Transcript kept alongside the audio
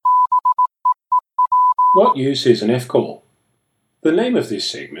What use is an F-call? The name of this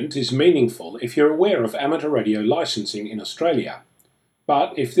segment is meaningful if you're aware of amateur radio licensing in Australia.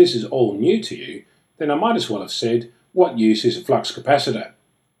 But if this is all new to you, then I might as well have said, what use is a flux capacitor?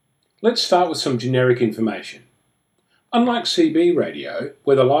 Let's start with some generic information. Unlike CB radio,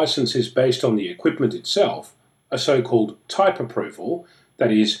 where the license is based on the equipment itself, a so-called type approval,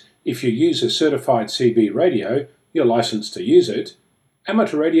 that is, if you use a certified CB radio, you're licensed to use it,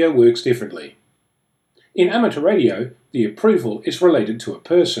 amateur radio works differently. In amateur radio, the approval is related to a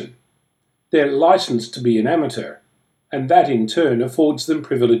person. They're licensed to be an amateur, and that in turn affords them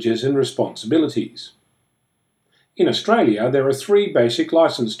privileges and responsibilities. In Australia, there are three basic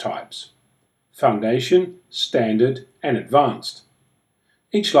license types: Foundation, Standard, and Advanced.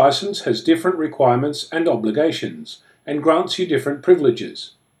 Each license has different requirements and obligations, and grants you different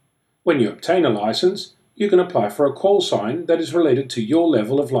privileges. When you obtain a license, you can apply for a call sign that is related to your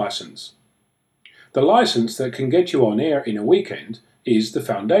level of license. The license that can get you on air in a weekend is the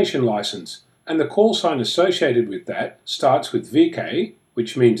Foundation license, and the call sign associated with that starts with VK,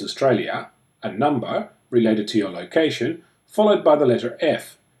 which means Australia, a number related to your location, followed by the letter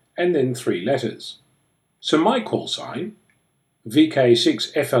F, and then three letters. So my call sign,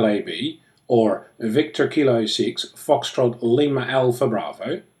 VK6FLAB, or Victor Kilo 6 Foxtrot Lima Alpha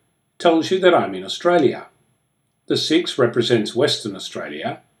Bravo, tells you that I'm in Australia. The 6 represents Western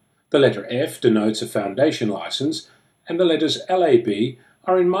Australia, the letter F denotes a Foundation license, and the letters LAB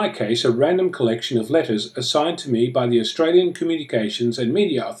are in my case a random collection of letters assigned to me by the Australian Communications and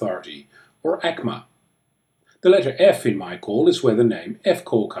Media Authority, or ACMA. The letter F in my call is where the name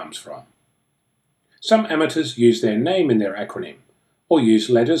F-call comes from. Some amateurs use their name in their acronym, or use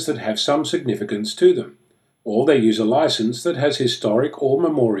letters that have some significance to them, or they use a license that has historic or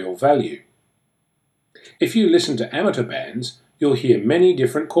memorial value. If you listen to amateur bands, you'll hear many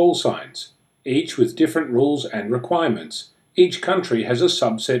different call signs, each with different rules and requirements. Each country has a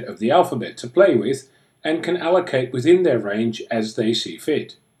subset of the alphabet to play with and can allocate within their range as they see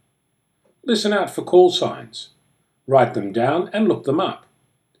fit. Listen out for call signs. Write them down and look them up.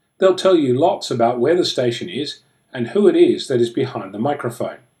 They'll tell you lots about where the station is and who it is that is behind the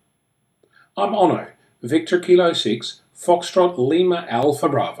microphone. I'm Onno, Victor Kilo 6, Foxtrot Lima Alpha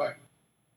Bravo.